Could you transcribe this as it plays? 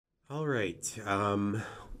All right.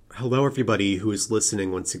 Hello, everybody who is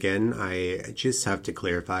listening once again. I just have to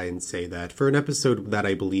clarify and say that for an episode that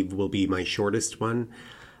I believe will be my shortest one,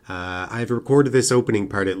 I've recorded this opening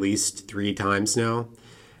part at least 3 times now.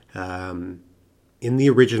 In the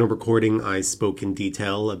original recording, I spoke in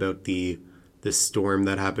detail about the storm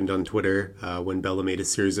that happened on Twitter when Bella made a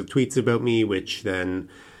series of tweets about me, which then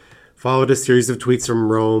followed a series of tweets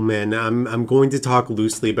from Rome, and I'm going to talk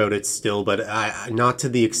loosely about it still, but not to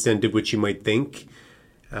the extent of which you might think.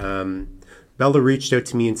 Bella reached out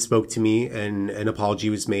to me and spoke to me, and an apology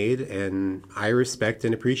was made, and I respect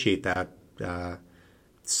and appreciate that.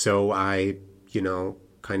 So I,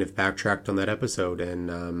 kind of backtracked on that episode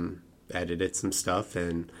and edited some stuff,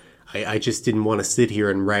 and I just didn't want to sit here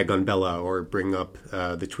and rag on Bella or bring up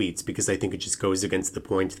the tweets because I think it just goes against the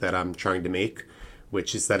point that I'm trying to make,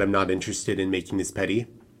 which is that I'm not interested in making this petty.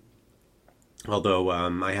 Although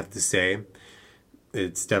I have to say,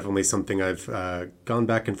 it's definitely something I've gone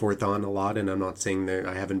back and forth on a lot, and I'm not saying that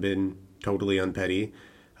I haven't been totally unpetty.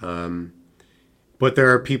 But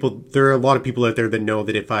there are a lot of people out there that know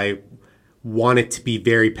that if I want it to be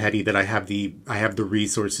very petty, that I have the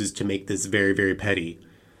resources to make this very, very petty.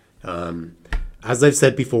 As I've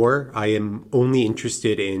said before, I am only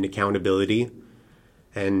interested in accountability.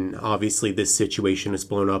 And obviously this situation has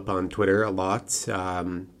blown up on Twitter a lot.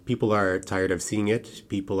 People are tired of seeing it.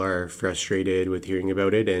 People are frustrated with hearing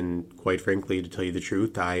about it. And quite frankly, to tell you the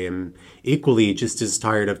truth, I am equally just as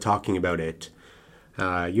tired of talking about it.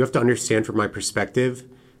 You have to understand from my perspective,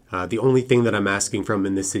 the only thing that I'm asking from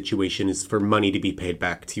in this situation is for money to be paid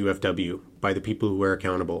back to UFW by the people who are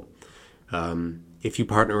accountable. If you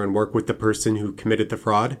partner and work with the person who committed the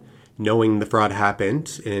fraud, knowing the fraud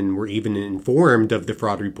happened and were even informed of the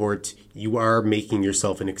fraud report, you are making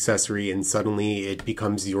yourself an accessory, and suddenly it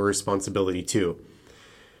becomes your responsibility too.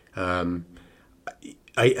 I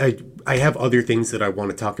have other things that I want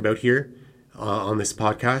to talk about here on this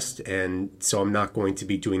podcast, and so I'm not going to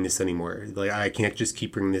be doing this anymore. Like, I can't just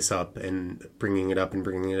keep bringing this up and bringing it up and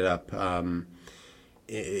bringing it up.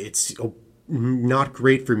 It's not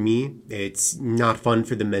great for me. It's not fun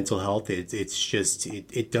for the mental health. It's just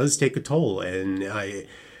it does take a toll, and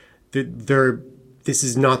this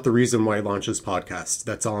is not the reason why I launched this podcast.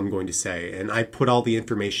 That's all I'm going to say. And I put all the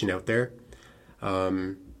information out there,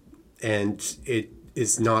 and it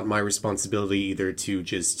is not my responsibility either to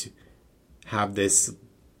just have this,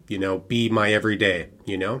 be my everyday.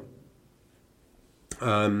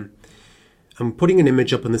 I'm putting an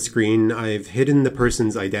image up on the screen. I've hidden the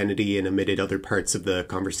person's identity and omitted other parts of the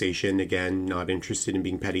conversation. Again, not interested in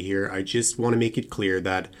being petty here. I just want to make it clear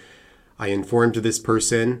that I informed this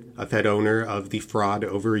person, a Fed owner, of the fraud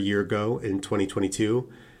over a year ago in 2022,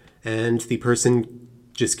 and the person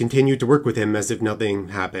just continued to work with him as if nothing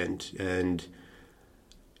happened. And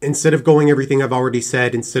instead of going everything I've already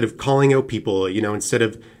said, instead of calling out people, instead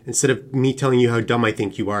of me telling you how dumb I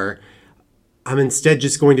think you are, I'm instead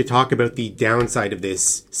just going to talk about the downside of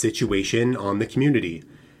this situation on the community.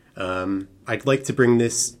 I'd like to bring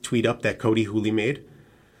this tweet up that Cody Hooley made,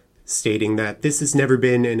 stating that this has never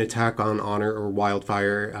been an attack on Honor or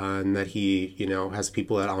Wildfire, and that he, has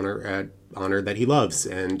people at Honor that he loves,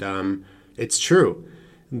 and it's true.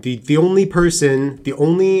 The only person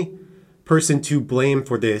to blame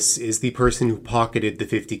for this is the person who pocketed the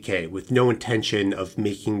 $50K with no intention of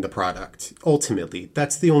making the product. Ultimately,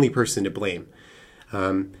 that's the only person to blame.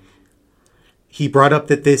 He brought up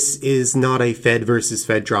that this is not a Fed versus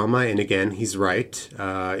Fed drama, and again, he's right.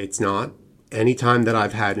 It's not. Anytime that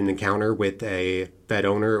I've had an encounter with a Fed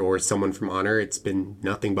owner or someone from Honor, it's been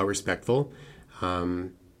nothing but respectful.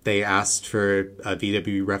 They asked for a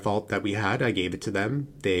VW Refalt that we had. I gave it to them.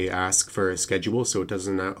 They asked for a schedule so it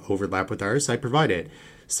doesn't overlap with ours. I provide it.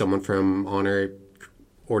 Someone from Honor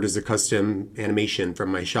orders a custom animation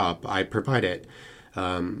from my shop. I provide it.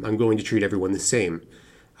 I'm going to treat everyone the same.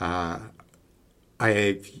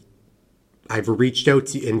 I've reached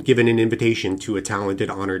out and given an invitation to a talented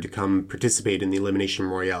Honor to come participate in the Elimination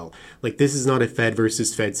Royale. Like, this is not a Fed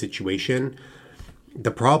versus Fed situation. The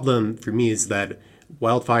problem for me is that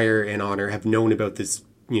Wildfire and Honor have known about this,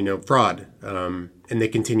 fraud, and they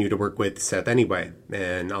continue to work with Seth anyway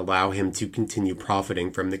and allow him to continue profiting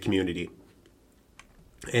from the community.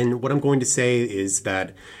 And what I'm going to say is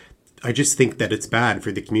that I just think that it's bad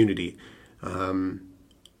for the community.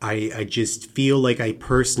 I just feel like I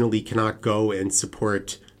personally cannot go and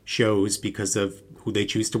support shows because of who they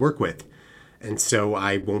choose to work with. And so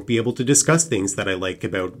I won't be able to discuss things that I like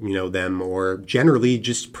about, them, or generally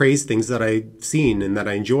just praise things that I've seen and that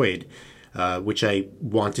I enjoyed, which I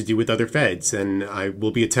want to do with other Feds. And I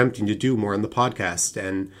will be attempting to do more on the podcast.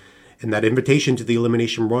 And And that invitation to the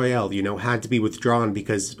Elimination Royale, had to be withdrawn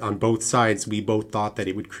because on both sides, we both thought that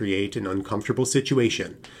it would create an uncomfortable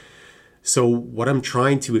situation. So what I'm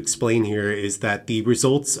trying to explain here is that the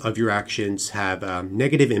results of your actions have a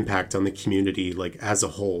negative impact on the community, like as a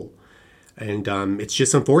whole. And it's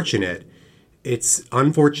just unfortunate. It's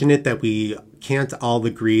unfortunate that we can't all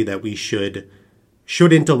agree that we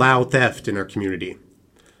shouldn't allow theft in our community.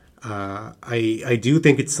 I do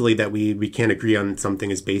think it's silly that we can't agree on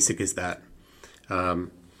something as basic as that.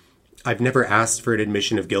 I've never asked for an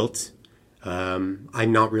admission of guilt. I'm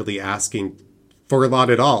not really asking for a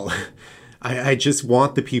lot at all. I just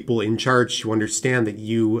want the people in charge to understand that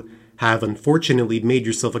you have unfortunately made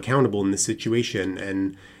yourself accountable in this situation,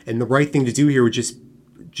 and the right thing to do here would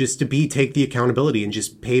just to be take the accountability and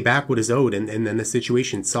just pay back what is owed, and then the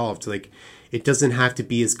situation's solved. Like, it doesn't have to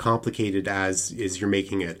be as complicated as you're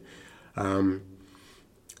making it. And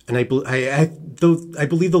I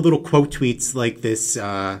believe the little quote tweets like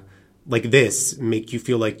this make you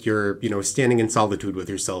feel like you're, standing in solitude with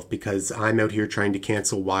yourself because I'm out here trying to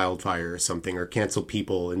cancel Wildfire or something, or cancel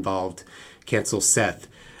people involved, cancel Seth,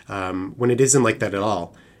 when it isn't like that at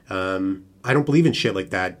all. I don't believe in shit like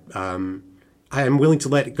that. I am willing to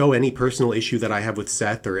let go any personal issue that I have with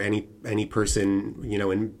Seth or any person,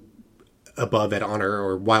 in above at Honor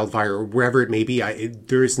or Wildfire or wherever it may be.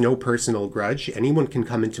 There is no personal grudge. Anyone can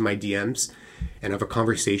come into my DMs and have a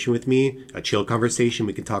conversation with me, a chill conversation.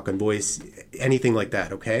 We can talk on voice, anything like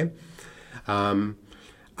that, okay?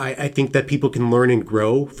 I think that people can learn and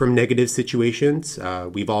grow from negative situations.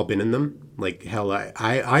 We've all been in them. Like, hell,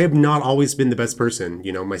 I have not always been the best person,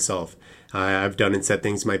 myself. I've done and said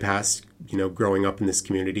things in my past, growing up in this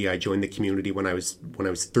community. I joined the community when I was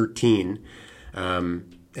 13.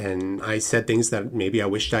 And I said things that maybe I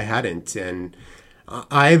wished I hadn't. And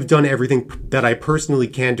I've done everything that I personally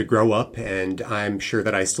can to grow up, and I'm sure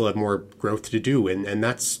that I still have more growth to do. And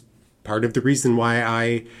that's part of the reason why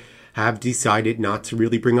I have decided not to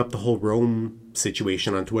really bring up the whole Rome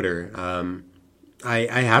situation on Twitter. I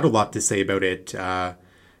had a lot to say about it.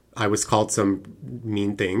 I was called some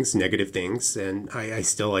mean things, negative things, and I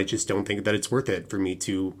just don't think that it's worth it for me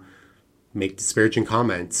to make disparaging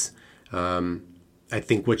comments. I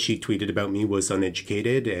think what she tweeted about me was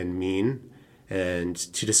uneducated and mean. And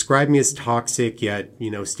to describe me as toxic, yet,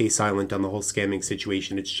 stay silent on the whole scamming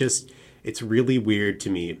situation, it's really weird to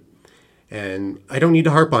me. And I don't need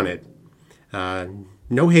to harp on it.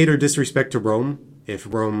 No hate or disrespect to Rome. If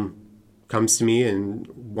Rome comes to me and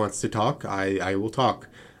wants to talk, I will talk.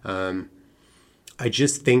 I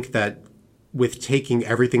just think that with taking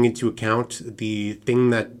everything into account, the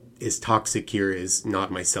thing that is toxic here is not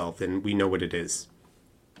myself, and we know what it is.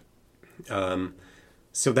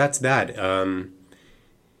 So that's that.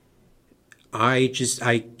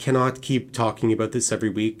 I cannot keep talking about this every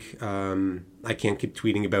week. I can't keep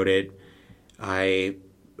tweeting about it.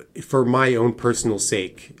 For my own personal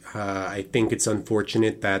sake, I think it's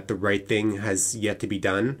unfortunate that the right thing has yet to be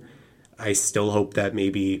done. I still hope that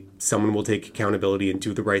maybe someone will take accountability and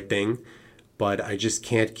do the right thing, but I just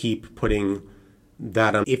can't keep putting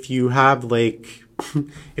that on. If you have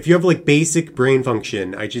basic brain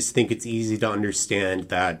function, I just think it's easy to understand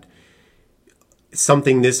that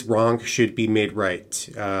something this wrong should be made right,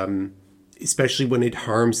 especially when it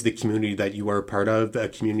harms the community that you are a part of, a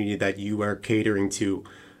community that you are catering to,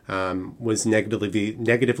 was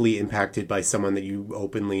negatively impacted by someone that you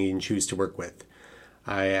openly and choose to work with.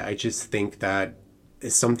 I just think that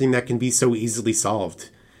it's something that can be so easily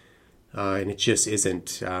solved. And it just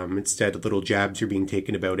isn't. Instead, little jabs are being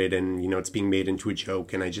taken about it, and it's being made into a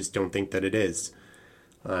joke, and I just don't think that it is.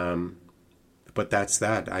 But that's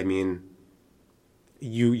that. I mean,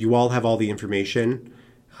 you all have all the information.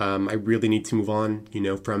 I really need to move on,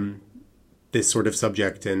 from this sort of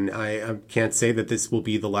subject, and I can't say that this will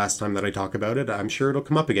be the last time that I talk about it. I'm sure it'll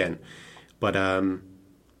come up again, but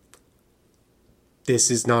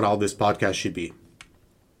this is not all this podcast should be.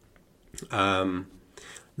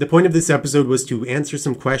 The point of this episode was to answer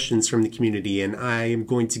some questions from the community, and I am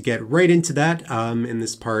going to get right into that. And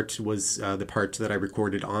this part was the part that I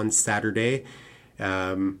recorded on Saturday.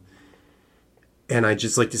 And I'd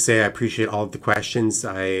just like to say I appreciate all of the questions,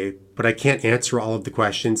 but I can't answer all of the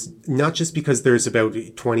questions, not just because there's about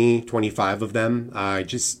 20, 25 of them. I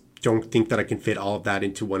just don't think that I can fit all of that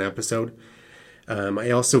into one episode. I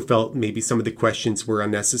also felt maybe some of the questions were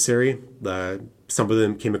unnecessary. Some of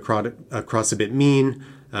them came across a bit mean.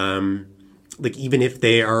 Even if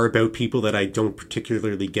they are about people that I don't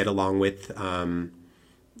particularly get along with,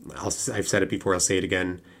 I've said it before, I'll say it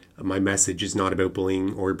again. My message is not about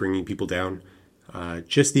bullying or bringing people down.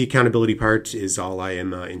 Just the accountability part is all I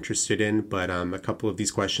am interested in, but a couple of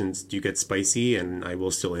these questions do get spicy, and I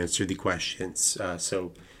will still answer the questions.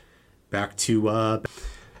 So back to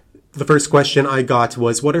the first question I got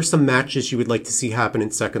was, what are some matches you would like to see happen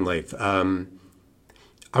in Second Life?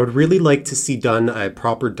 I would really like to see done a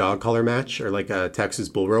proper dog collar match, or like a Texas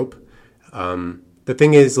bull rope. The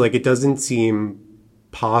thing is, like, it doesn't seem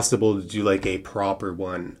possible to do like a proper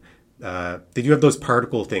one. They do have those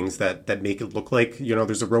particle things that make it look like,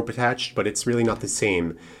 there's a rope attached, but it's really not the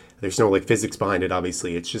same. There's no like physics behind it,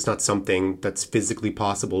 obviously. It's just not something that's physically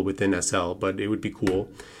possible within SL, but it would be cool.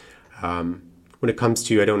 When it comes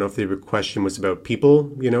to, I don't know if the question was about people,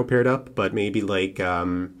 paired up, but maybe like,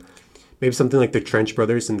 maybe something like the Trench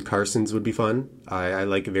Brothers and Carsons would be fun. I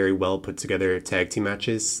like very well put together tag team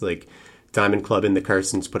matches. Like Diamond Club and the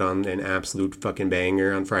Carsons put on an absolute fucking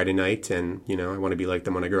banger on Friday night, and I want to be like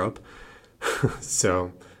them when I grow up.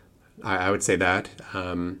 So I would say that.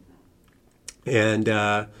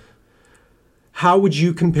 How would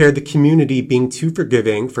you compare the community being too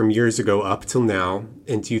forgiving from years ago up till now,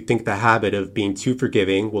 and do you think the habit of being too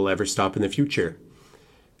forgiving will ever stop in the future?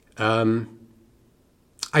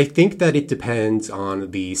 I think that it depends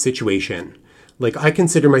on the situation. Like, I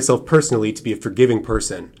consider myself personally to be a forgiving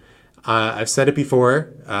person. I've said it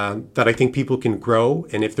before, that I think people can grow,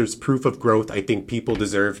 and if there's proof of growth, I think people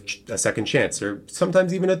deserve a second chance, or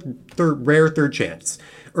sometimes even a rare third chance.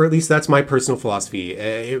 Or at least that's my personal philosophy.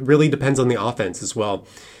 It really depends on the offense as well.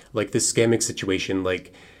 Like this scamming situation,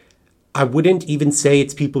 like, I wouldn't even say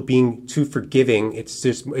it's people being too forgiving.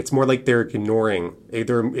 It's more like they're ignoring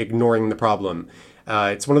the problem.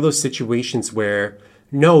 It's one of those situations where,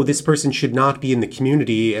 no, this person should not be in the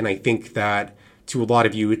community, and I think that to a lot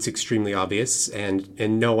of you, it's extremely obvious. And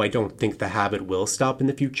no, I don't think the habit will stop in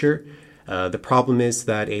the future. The problem is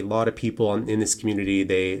that a lot of people in this community,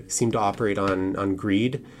 they seem to operate on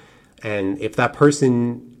greed. And if that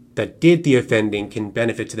person that did the offending can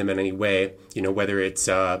benefit to them in any way, whether it's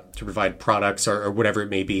to provide products or whatever it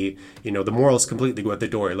may be, the morals completely go out the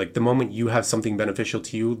door. Like the moment you have something beneficial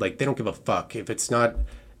to you, like they don't give a fuck. If it's not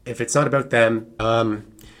about them.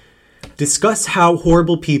 Discuss how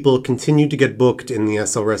horrible people continue to get booked in the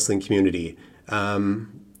SL wrestling community.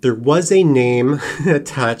 There was a name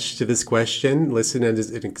attached to this question, listed as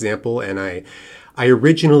an example, and I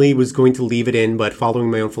originally was going to leave it in, but following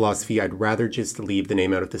my own philosophy, I'd rather just leave the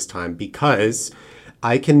name out at this time because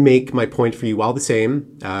I can make my point for you all the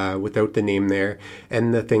same without the name there.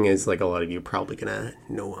 And the thing is, like, a lot of you are probably gonna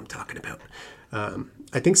know what I'm talking about.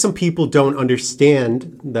 I think some people don't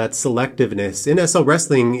understand that selectiveness in SL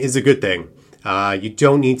wrestling is a good thing. You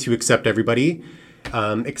don't need to accept everybody.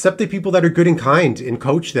 Accept the people that are good and kind and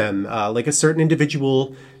coach them. Like a certain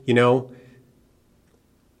individual,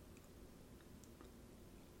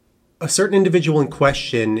 a certain individual in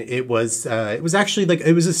question, it was actually like,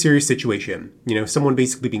 it was a serious situation. Someone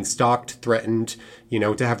basically being stalked, threatened,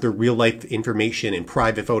 to have their real life information and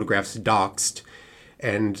private photographs doxed.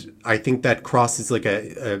 And I think that crosses like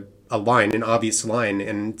a line, an obvious line.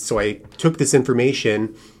 And so I took this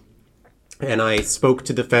information and I spoke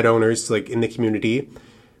to the Fed owners like in the community,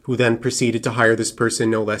 who then proceeded to hire this person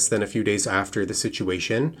no less than a few days after the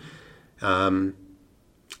situation. And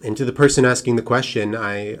to the person asking the question,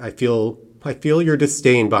 I feel your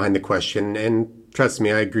disdain behind the question. And trust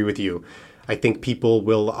me, I agree with you. I think people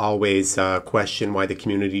will always question why the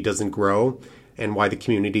community doesn't grow and why the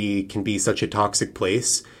community can be such a toxic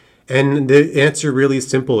place. And the answer really is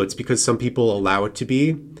simple. It's because some people allow it to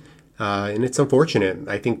be. And it's unfortunate.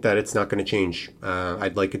 I think that it's not going to change.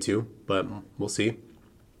 I'd like it to, but we'll see.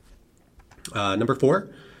 Number 4.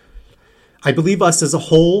 I believe us as a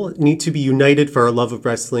whole need to be united for our love of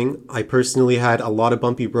wrestling. I personally had a lot of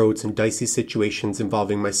bumpy roads and dicey situations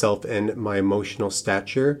involving myself and my emotional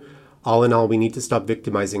stature. All in all, we need to stop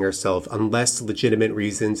victimizing ourselves unless legitimate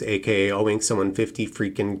reasons, aka owing someone 50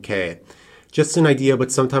 freaking K. Just an idea,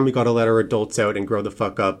 but sometime we gotta let our adults out and grow the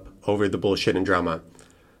fuck up over the bullshit and drama.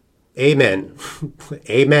 Amen.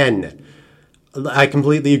 Amen. I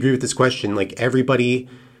completely agree with this question. Like, everybody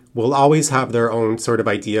will always have their own sort of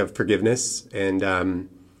idea of forgiveness. And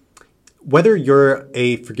whether you're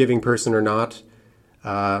a forgiving person or not,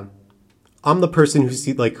 I'm the person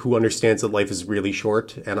who understands that life is really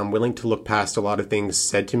short, and I'm willing to look past a lot of things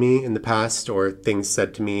said to me in the past or things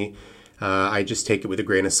said to me. I just take it with a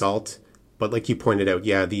grain of salt. But like you pointed out,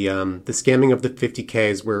 yeah, the scamming of the 50K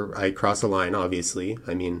is where I cross a line, obviously.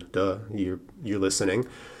 I mean, duh, you're listening.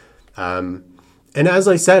 And as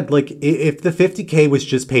I said, like, if the 50K was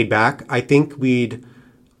just paid back, I think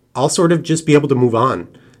I'll sort of just be able to move on.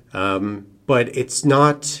 But it's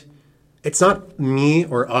not it's not me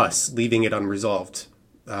or us leaving it unresolved.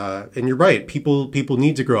 And you're right. People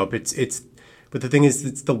need to grow up. But the thing is,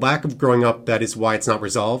 it's the lack of growing up that is why it's not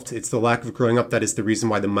resolved. It's the lack of growing up that is the reason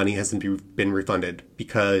why the money hasn't been refunded.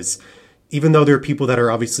 Because even though there are people that are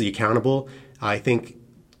obviously accountable, I think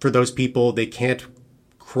for those people, they can't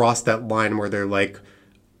cross that line where they're like,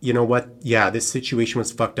 you know what? Yeah, this situation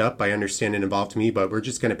was fucked up. I understand it involved me, but we're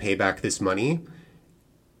just going to pay back this money.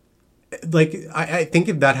 Like, I think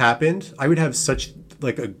if that happened, I would have such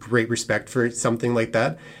like a great respect for something like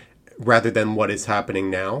that rather than what is happening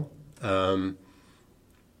now.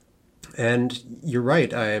 And you're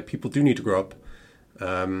right. People do need to grow up.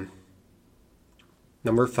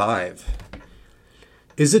 Number 5.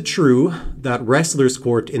 Is it true that Wrestler's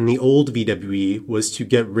Court in the old VWE was to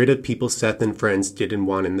get rid of people Seth and friends didn't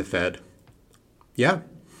want in the Fed? Yeah.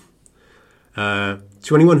 To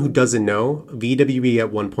anyone who doesn't know, VWE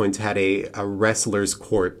at one point had a Wrestler's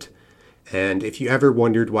Court. And if you ever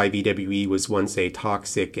wondered why VWE was once a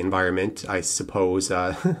toxic environment, I suppose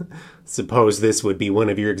suppose this would be one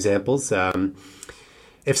of your examples.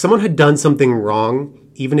 If someone had done something wrong,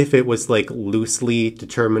 even if it was like loosely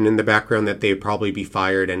determined in the background that they'd probably be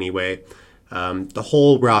fired anyway, the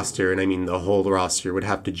whole roster, and I mean the whole roster, would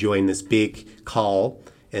have to join this big call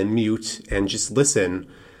and mute and just listen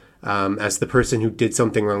as the person who did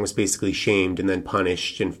something wrong was basically shamed and then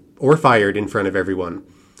punished or fired in front of everyone.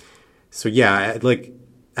 So yeah, like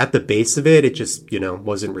at the base of it, it just,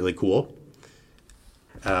 wasn't really cool.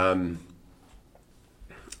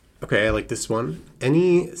 Okay, I like this one.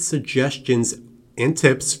 Any suggestions and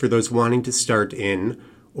tips for those wanting to start in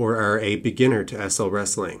or are a beginner to SL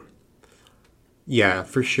Wrestling? Yeah,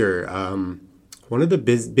 for sure. One of the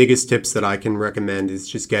biggest tips that I can recommend is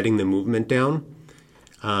just getting the movement down.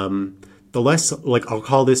 The less, I'll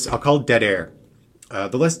call it dead air.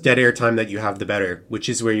 The less dead air time that you have, the better, which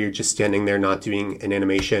is where you're just standing there not doing an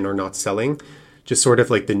animation or not selling. Just sort of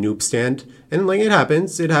like the noob stand. And like it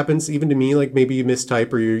happens even to me, like maybe you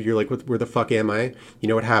mistype or you're like, where the fuck am I?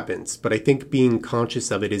 It happens. But I think being conscious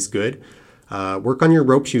of it is good. Work on your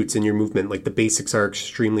rope shoots and your movement. Like the basics are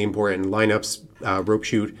extremely important. Lineups, rope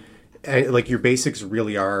shoot, like your basics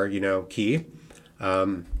really are, key.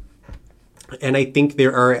 And I think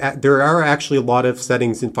there are actually a lot of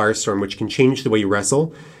settings in Firestorm which can change the way you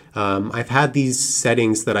wrestle. I've had these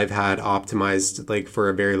settings that I've had optimized like for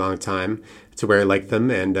a very long time to where I like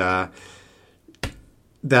them, and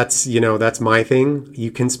that's my thing.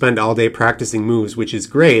 You can spend all day practicing moves, which is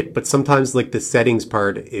great, but sometimes like the settings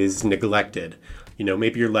part is neglected.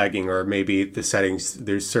 Maybe you're lagging, or maybe there's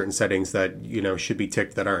certain settings that should be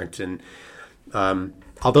ticked that aren't. And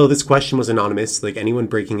although this question was anonymous, like anyone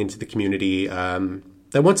breaking into the community that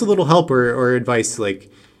wants a little help or advice,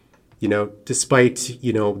 like despite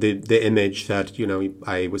the image that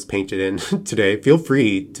I was painted in today, feel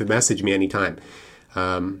free to message me anytime.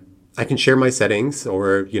 I can share my settings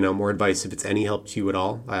or more advice if it's any help to you at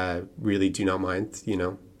all. I really do not mind.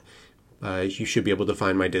 You should be able to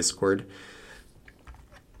find my Discord.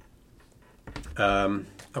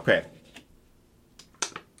 Okay.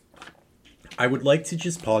 I would like to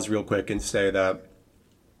just pause real quick and say that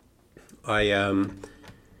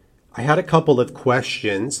I had a couple of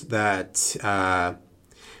questions that I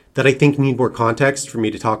think need more context for me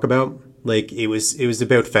to talk about. Like it was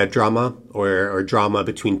about Fed drama or drama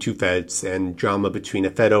between two Feds and drama between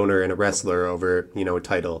a Fed owner and a wrestler over a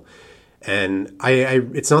title. And I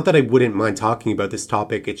it's not that I wouldn't mind talking about this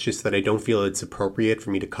topic. It's just that I don't feel it's appropriate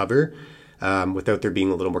for me to cover without there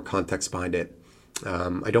being a little more context behind it.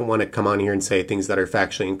 I don't want to come on here and say things that are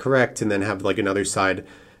factually incorrect and then have like another side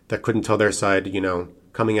that couldn't tell their side,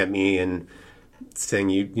 coming at me and saying,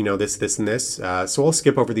 this, and this. So I'll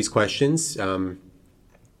skip over these questions.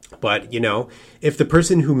 But, if the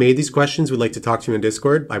person who made these questions would like to talk to me on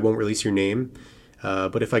Discord, I won't release your name.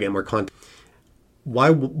 But if I get more content.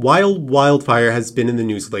 While Wildfire has been in the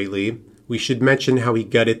news lately, we should mention how he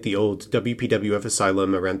gutted the old WPWF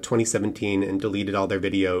Asylum around 2017 and deleted all their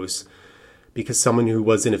videos because someone who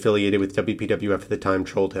wasn't affiliated with WPWF at the time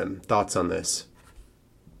trolled him. Thoughts on this?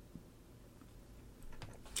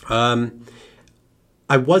 I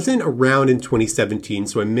wasn't around in 2017,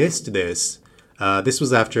 so I missed this. This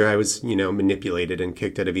was after I was, manipulated and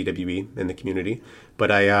kicked out of EWE in the community.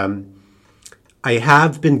 But I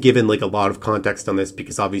have been given like a lot of context on this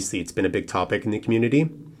because obviously it's been a big topic in the community.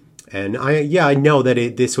 And I know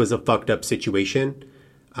that this was a fucked up situation.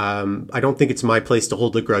 I don't think it's my place to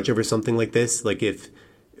hold a grudge over something like this.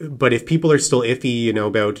 But if people are still iffy,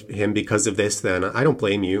 about him because of this, then I don't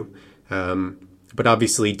blame you. But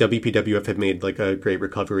obviously WPWF have made like a great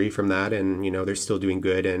recovery from that, and they're still doing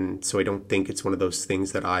good, and so I don't think it's one of those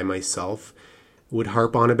things that I myself would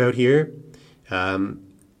harp on about here.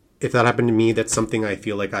 If that happened to me, that's something I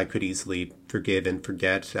feel like I could easily forgive and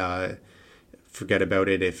forget about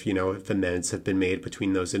it if amends have been made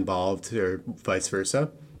between those involved or vice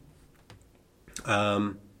versa.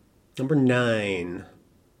 Number 9.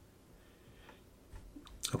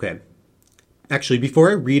 Okay. Actually, before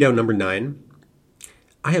I read out number 9,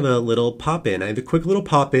 I have a little pop-in. I have a quick little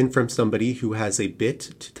pop-in from somebody who has a bit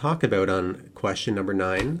to talk about on question number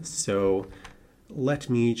 9. So let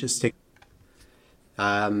me just take...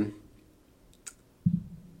 Hello,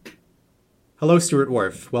 Stuart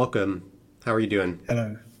Wharf. Welcome. How are you doing?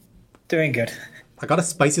 Hello. Doing good. I got a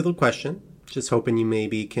spicy little question. Just hoping you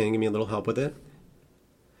maybe can give me a little help with it.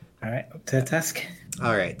 All right, up to the task.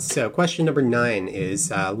 All right, so question number 9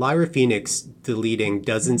 is Lyra Phoenix deleting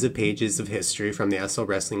dozens of pages of history from the SL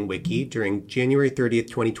Wrestling Wiki during January 30th,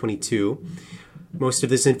 2022. Most of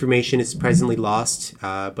this information is presently lost,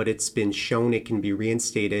 but it's been shown it can be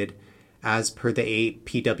reinstated as per the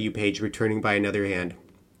APW page returning by another hand.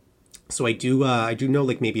 So I do know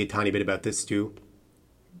like maybe a tiny bit about this too,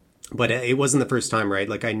 but it wasn't the first time, right?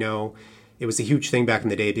 Like I know it was a huge thing back in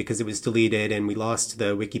the day because it was deleted and we lost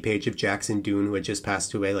the wiki page of Jackson Dune, who had just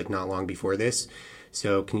passed away like not long before this.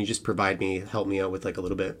 So can you just help me out with like a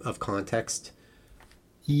little bit of context?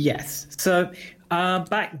 Yes. So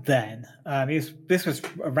back then, this was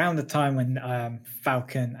around the time when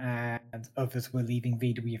Falcon and others were leaving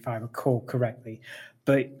VW, if I recall correctly.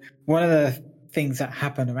 But one of the things that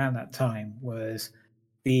happened around that time was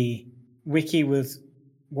the wiki was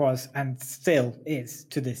and still is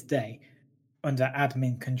to this day under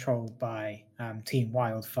admin control by Team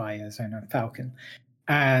Wildfire, Zone and Falcon.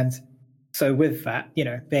 And so with that,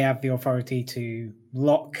 they have the authority to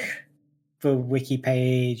lock the wiki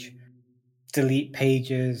page, delete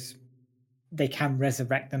pages. They can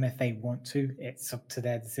resurrect them if they want to. It's up to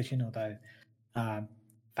their decision, although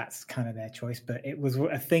that's kind of their choice. But it was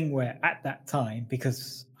a thing where at that time,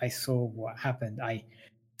 because I saw what happened, I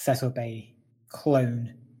set up a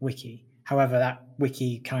clone wiki. However, that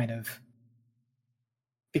wiki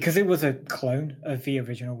because it was a clone of the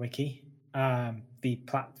original wiki, the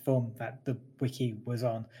platform that the wiki was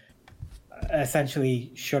on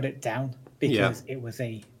essentially shut it down because it was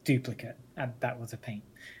a duplicate, and that was a pain.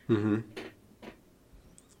 Mm-hmm.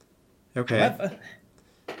 Okay. However,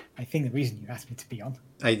 I think the reason you asked me to be on...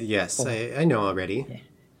 I know already.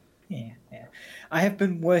 Yeah. I have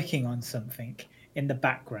been working on something in the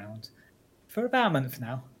background for about a month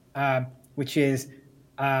now, which is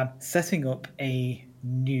setting up a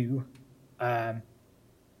new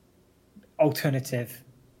alternative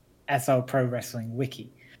SL Pro Wrestling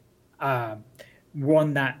wiki.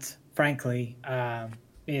 One that, frankly,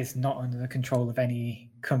 is not under the control of any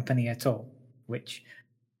company at all, which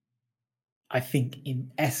I think,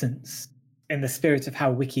 in essence, in the spirit of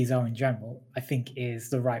how wikis are in general, I think is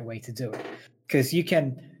the right way to do it. Because you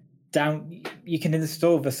can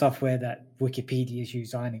install the software that Wikipedia is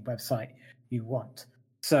used on any website you want.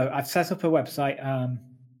 So I've set up a website.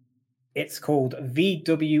 It's called vwsl.me.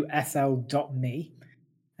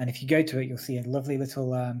 And if you go to it, you'll see a lovely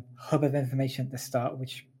little hub of information at the start,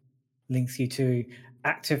 which links you to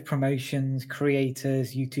active promotions,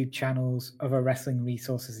 creators, YouTube channels, other wrestling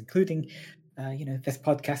resources, including, this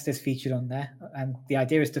podcast is featured on there. And the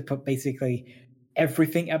idea is to put basically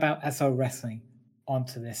everything about SL Wrestling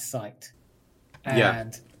onto this site.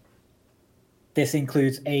 And this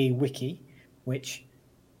includes a wiki, which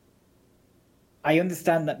I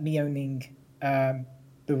understand that me owning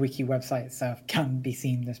the wiki website itself can be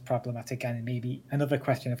seen as problematic, and maybe another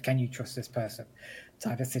question of can you trust this person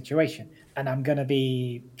type of situation. And I'm going to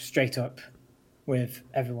be straight up with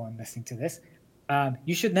everyone listening to this.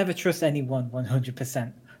 You should never trust anyone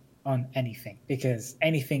 100% on anything, because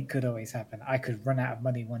anything could always happen. I could run out of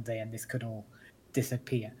money one day and this could all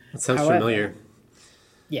disappear. That sounds familiar.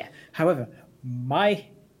 Yeah. However, my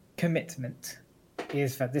commitment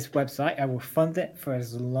is that this website, I will fund it for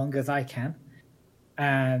as long as I can.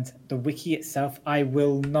 And the wiki itself, I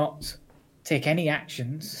will not take any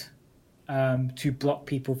actions to block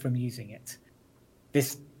people from using it.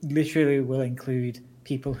 This literally will include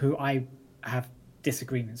people who I have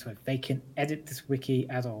disagreements with. They can edit this wiki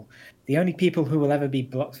at all. The only people who will ever be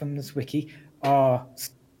blocked from this wiki are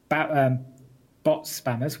bot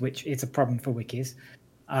spammers, which is a problem for wikis.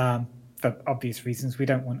 For obvious reasons, we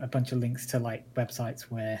don't want a bunch of links to like websites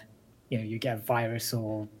where you get a virus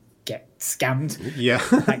or get scammed. Yeah,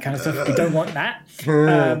 that kind of stuff. We don't want that.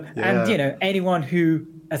 And anyone who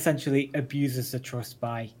essentially abuses the trust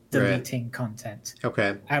by deleting content.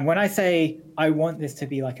 Okay. And when I say I want this to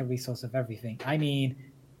be like a resource of everything, I mean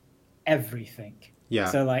everything. Yeah.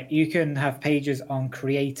 So like you can have pages on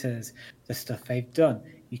creators, the stuff they've done.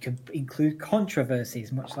 You can include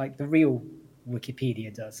controversies, much like the real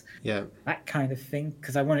Wikipedia does. Yeah. That kind of thing,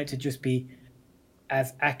 because I want it to just be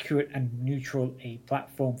as accurate and neutral a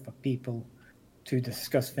platform for people to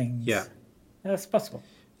discuss things as possible.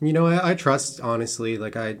 You know, I trust, honestly,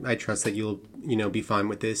 like I trust that you'll, be fine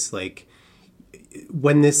with this. Like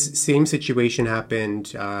when this same situation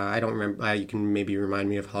happened, I don't remember, you can maybe remind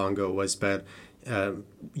me of how long ago it was, but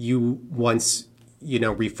you once,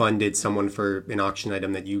 refunded someone for an auction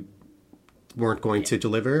item that you weren't going to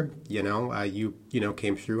deliver, you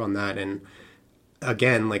came through on that. And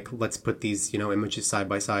again, like, let's put these, images side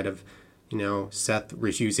by side of, Seth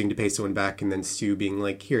refusing to pay someone back and then Stu being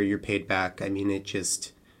like, here, you're paid back. I mean, it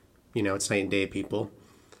just, it's night and day, people.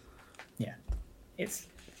 Yeah. It's,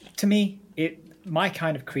 to me, my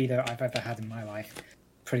kind of credo I've ever had in my life,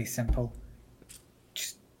 pretty simple.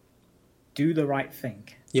 Just do the right thing.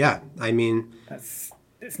 Yeah. I mean,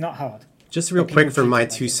 it's not hard. Just real quick for my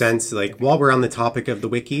 2 cents, like while we're on the topic of the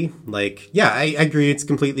wiki, like, yeah, I agree. It's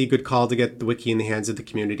completely a good call to get the wiki in the hands of the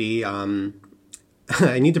community.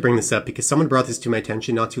 I need to bring this up because someone brought this to my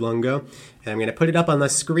attention not too long ago, and I'm going to put it up on the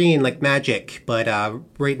screen like magic. But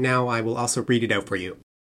right now, I will also read it out for you.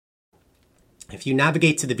 If you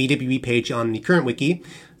navigate to the VWE page on the current wiki,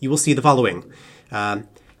 you will see the following.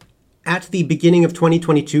 At the beginning of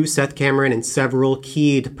 2022, Seth Cameron and several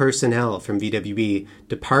key personnel from VWE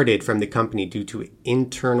departed from the company due to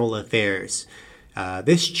internal affairs.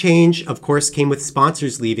 This change, of course, came with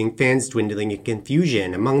sponsors leaving, fans dwindling, and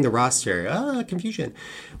confusion among the roster. Confusion.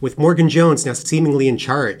 With Morgan Jones now seemingly in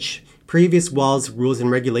charge. Previous walls, rules, and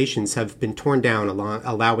regulations have been torn down,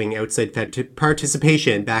 allowing outside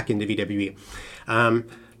participation back into VWE.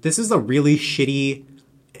 This is a really shitty,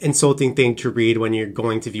 insulting thing to read when you're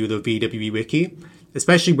going to view the VWE wiki,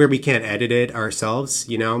 especially where we can't edit it ourselves.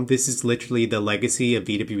 This is literally the legacy of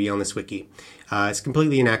VWE on this wiki. It's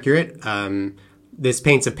completely inaccurate. This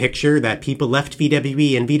paints a picture that people left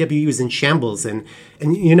VWE and VWE was in shambles. And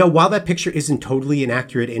while that picture isn't totally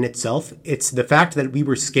inaccurate in itself, it's the fact that we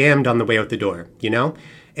were scammed on the way out the door,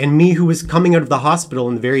 And me, who was coming out of the hospital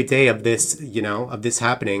on the very day of this, of this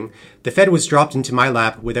happening, the Fed was dropped into my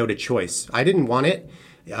lap without a choice. I didn't want it.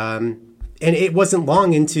 And it wasn't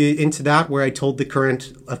long into that where I told the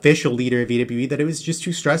current official leader of VWE that it was just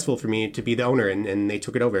too stressful for me to be the owner, and they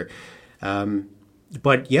took it over.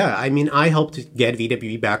 But yeah, I mean, I helped get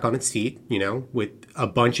VWE back on its feet, with a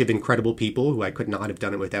bunch of incredible people who I could not have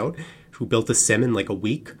done it without, who built a sim in like a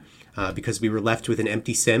week, because we were left with an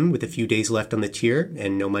empty sim with a few days left on the tier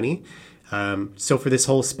and no money. So for this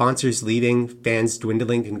whole sponsors leaving, fans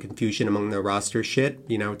dwindling, and confusion among the roster shit,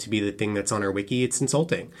 to be the thing that's on our wiki, it's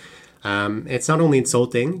insulting. It's not only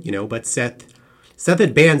insulting, but Seth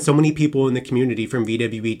had banned so many people in the community from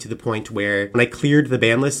VWE to the point where when I cleared the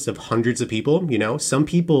ban lists of hundreds of people, some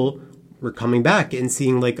people were coming back and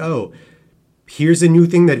seeing like, oh, here's a new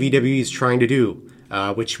thing that VWE is trying to do,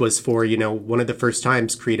 which was for, one of the first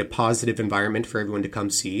times create a positive environment for everyone to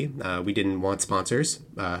come see. We didn't want sponsors.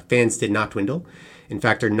 Fans did not dwindle. In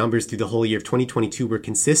fact, our numbers through the whole year of 2022 were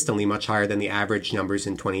consistently much higher than the average numbers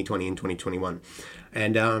in 2020 and 2021.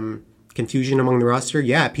 And confusion among the roster.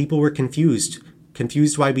 Yeah, people were confused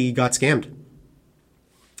why we got scammed.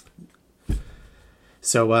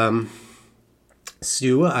 So,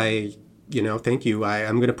 Stu, thank you.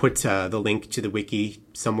 I'm going to put the link to the wiki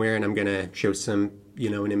somewhere, and I'm going to show some,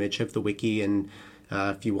 an image of the wiki. And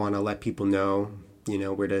if you want to let people know,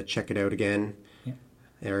 where to check it out again,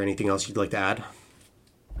 or anything else you'd like to add.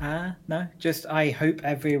 No, just I hope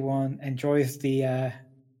everyone enjoys the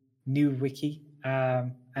new wiki.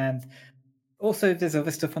 And also, there's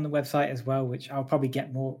other stuff on the website as well, which I'll probably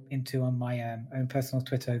get more into on my own personal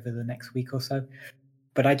Twitter over the next week or so.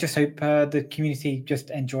 But I just hope the community just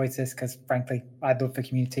enjoys this because, frankly, I love the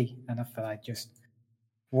community enough that I just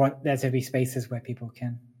want there to be spaces where people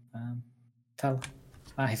can tell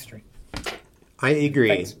our history. I agree.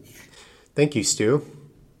 Thanks. Thank you, Stu.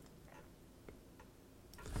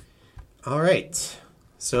 All right.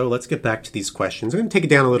 So let's get back to these questions. I'm going to take it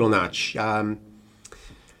down a little notch.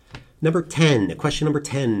 Question number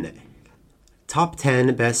 10. Top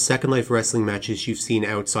 10 best Second Life wrestling matches you've seen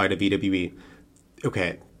outside of VWE.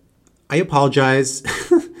 Okay, I apologize.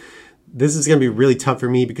 This is going to be really tough for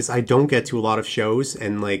me because I don't get to a lot of shows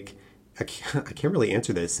and like I can't really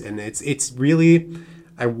answer this. And it's really,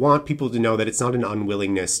 I want people to know that it's not an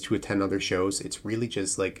unwillingness to attend other shows. It's really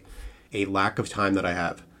just like a lack of time that I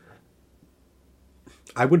have.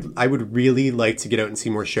 I would really like to get out and see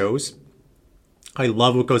more shows. I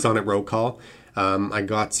love what goes on at Roll Call. I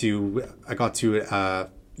got to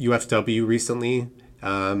UFW recently.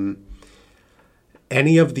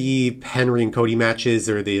 Any of the Henry and Cody matches,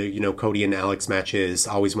 or the Cody and Alex matches,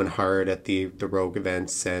 always went hard at the Rogue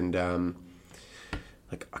events. And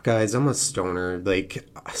like, guys, I'm a stoner, like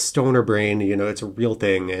stoner brain. It's a real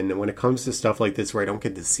thing. And when it comes to stuff like this, where I don't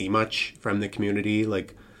get to see much from the community,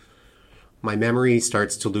 like, my memory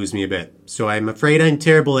starts to lose me a bit. So I'm afraid I'm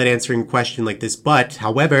terrible at answering a question like this. But,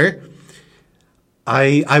 however,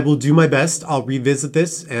 I will do my best. I'll revisit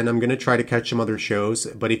this, and I'm going to try to catch some other shows.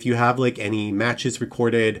 But if you have like any matches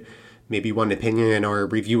recorded, maybe one opinion or a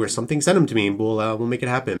review or something, send them to me. We'll make it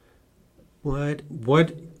happen.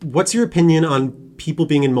 What's your opinion on people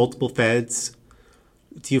being in multiple feds?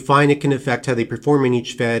 Do you find it can affect how they perform in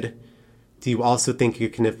each fed? Do you also think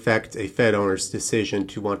it can affect a Fed owner's decision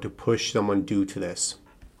to want to push someone due to this?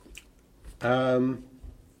 So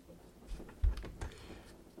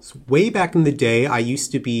way back in the day, I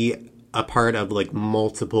used to be a part of like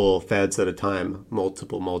multiple Feds at a time,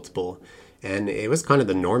 multiple. And it was kind of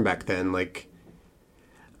the norm back then. Like,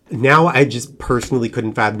 now I just personally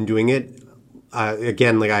couldn't fathom doing it.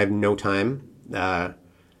 Again, like, I have no time.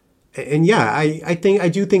 And yeah, I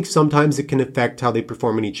do think sometimes it can affect how they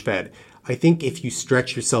perform in each Fed. I think if you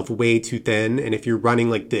stretch yourself way too thin, and if you're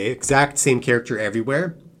running like the exact same character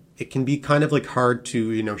everywhere, it can be kind of like hard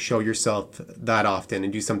to, show yourself that often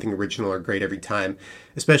and do something original or great every time.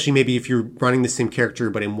 Especially maybe if you're running the same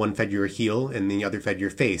character, but in one Fed you're a heel and the other Fed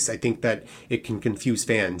you're face. I think that it can confuse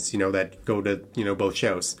fans, that go to, both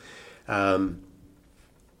shows.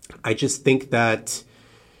 I just think that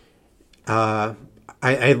I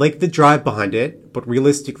like the drive behind it, but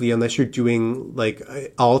realistically, unless you're doing like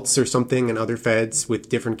alts or something in other feds with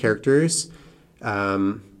different characters,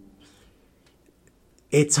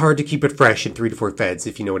 it's hard to keep it fresh in 3 to 4 feds,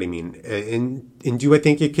 if you know what I mean. And do I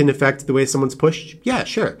think it can affect the way someone's pushed? Yeah,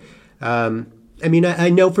 sure. I mean, I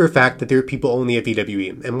know for a fact that there are people only at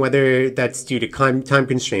VWE, and whether that's due to time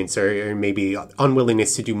constraints or maybe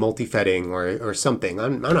unwillingness to do multi-fedding or something,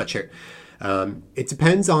 I'm not sure. It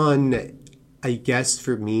depends on, I guess,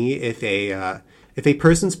 for me, if a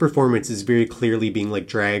person's performance is very clearly being like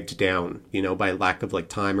dragged down, by lack of like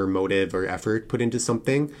time or motive or effort put into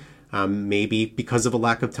something, maybe because of a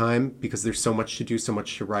lack of time, because there's so much to do, so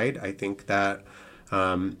much to write. I think that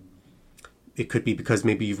it could be because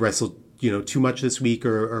maybe you've wrestled, too much this week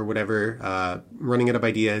or whatever, running out of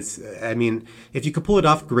ideas. I mean, if you could pull it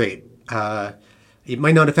off, great. It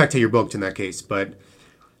might not affect how you're booked in that case, but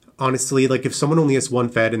honestly, like, if someone only has one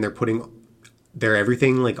Fed and they're putting their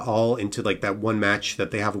everything like all into like that one match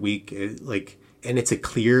that they have a week, like, and it's a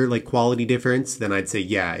clear like quality difference, then I'd say,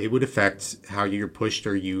 yeah, it would affect how you're pushed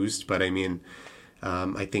or used. But I mean,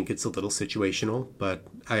 I think it's a little situational, but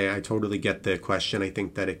I totally get the question. I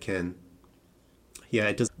think that it can. Yeah,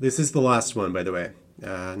 it does. This is the last one, by the way.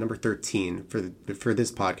 Number 13 for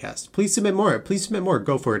this podcast. Please submit more.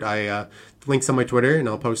 Go for it. The link's on my Twitter, and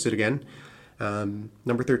I'll post it again.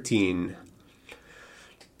 Number 13.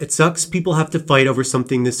 It sucks people have to fight over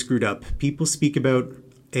something this screwed up. People speak about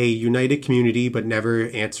a united community but never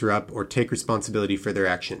answer up or take responsibility for their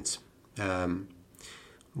actions.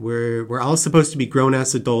 We're all supposed to be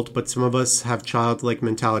grown-ass adult, but some of us have childlike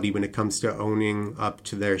mentality when it comes to owning up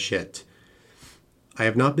to their shit. I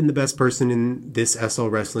have not been the best person in this SL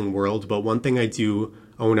wrestling world, but one thing I do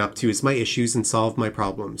own up to is my issues and solve my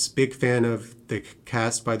problems. Big fan of the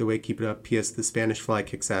cast, by the way. Keep it up. P.S. The Spanish Fly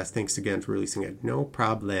kicks ass. Thanks again for releasing it. No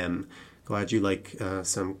problem. Glad you like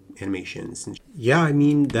some animations. Yeah, I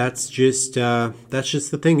mean, that's just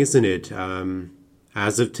the thing, isn't it?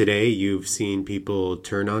 As of today, you've seen people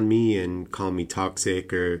turn on me and call me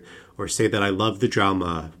toxic or say that I love the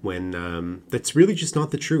drama when that's really just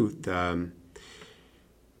not the truth.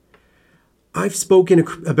 I've spoken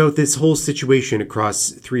about this whole situation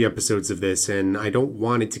across 3 episodes of this, and I don't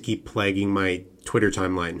want it to keep plaguing my Twitter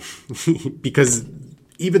timeline because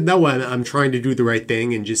even though I'm trying to do the right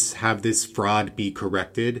thing and just have this fraud be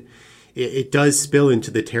corrected, it does spill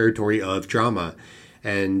into the territory of drama.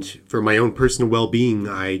 And for my own personal well-being,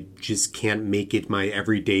 I just can't make it my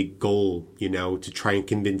everyday goal, to try and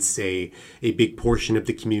convince a big portion of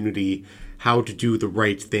the community how to do the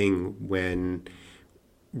right thing when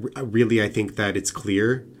really I think that it's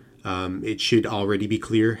clear. It should already be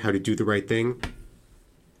clear how to do the right thing.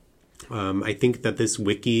 I think that this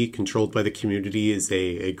wiki controlled by the community is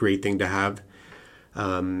a great thing to have.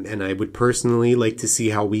 And I would personally like to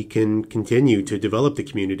see how we can continue to develop the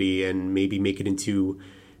community and maybe make it into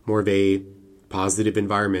more of a positive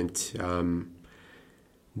environment.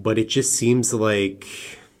 but it just seems like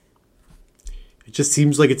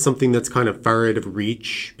it's something that's kind of far out of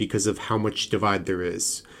reach because of how much divide there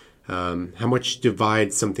is, how much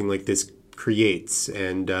divide something like this creates.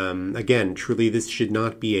 And again, truly, this should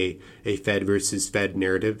not be a Fed versus Fed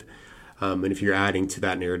narrative. And if you're adding to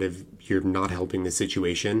that narrative, you're not helping the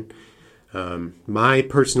situation. My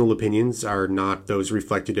personal opinions are not those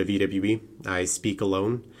reflected of EWE. I speak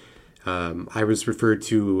alone. I was referred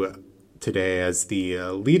to today as the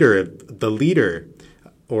leader,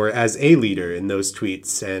 or as a leader in those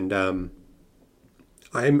tweets, and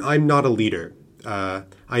I'm not a leader. I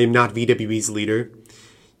am not VWE's leader.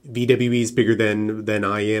 VWE is bigger than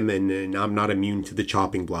I am, and I'm not immune to the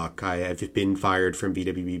chopping block. I have been fired from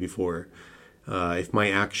VWE before. If my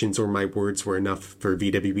actions or my words were enough for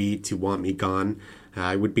VWE to want me gone,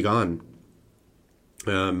 I would be gone.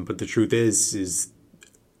 But the truth is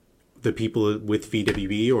the people with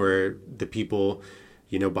VWE, or the people,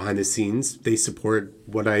 behind the scenes, they support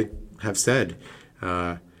what I have said.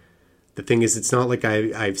 The thing is, it's not like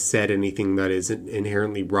I've said anything that is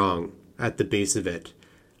inherently wrong at the base of it.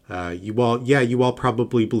 You all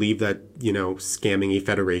probably believe that, scamming a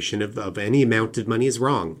federation of any amount of money is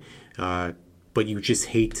wrong. But you just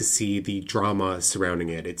hate to see the drama surrounding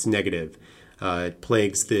it. It's negative. It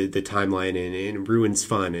plagues the timeline and ruins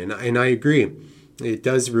fun. And I agree. It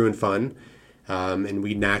does ruin fun. And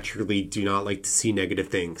we naturally do not like to see negative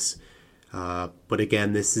things. But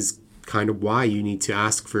again, this is kind of why you need to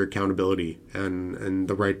ask for accountability, and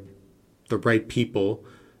the right people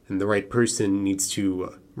and the right person needs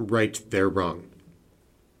to right their wrong.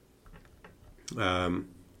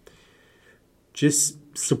 Just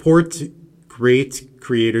support great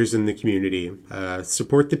creators in the community.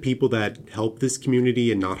 Support the people that help this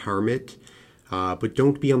community and not harm it. But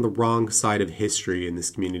don't be on the wrong side of history in this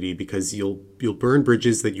community, because you'll burn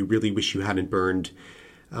bridges that you really wish you hadn't burned.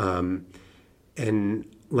 And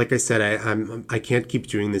like I said, I can't keep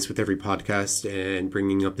doing this with every podcast and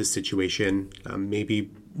bringing up this situation.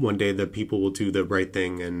 Maybe one day the people will do the right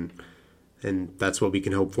thing, and that's what we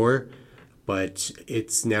can hope for. But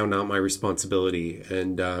it's now not my responsibility.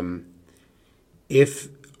 And if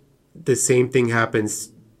the same thing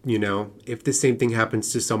happens, if the same thing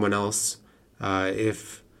happens to someone else,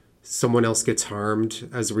 if someone else gets harmed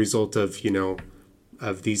as a result of,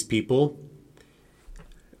 of these people,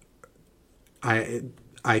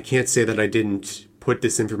 I can't say that I didn't put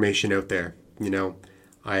this information out there.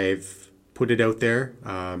 I've put it out there.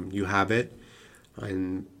 You have it.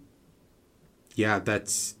 And yeah,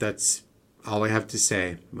 that's all I have to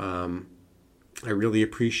say. I really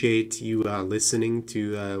appreciate you listening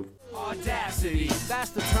to audacity,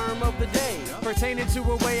 that's the term of the day, pertaining to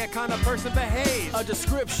a way a kind of person behaves. A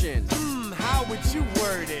description, how would you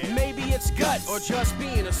word it? Maybe it's guts, or just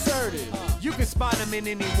being assertive. You can spot them in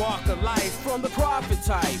any walk of life, from the prophet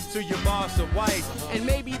type to your boss or wife. And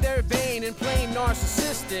maybe they're vain and plain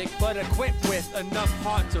narcissistic, but equipped with enough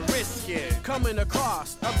heart to risk it. Coming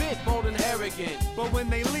across a bit bold and arrogant, but when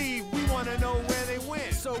they leave, we want to know where they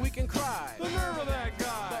went, so we can cry. The nerve of that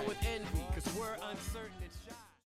guy, but with envy, 'cause we're uncertain.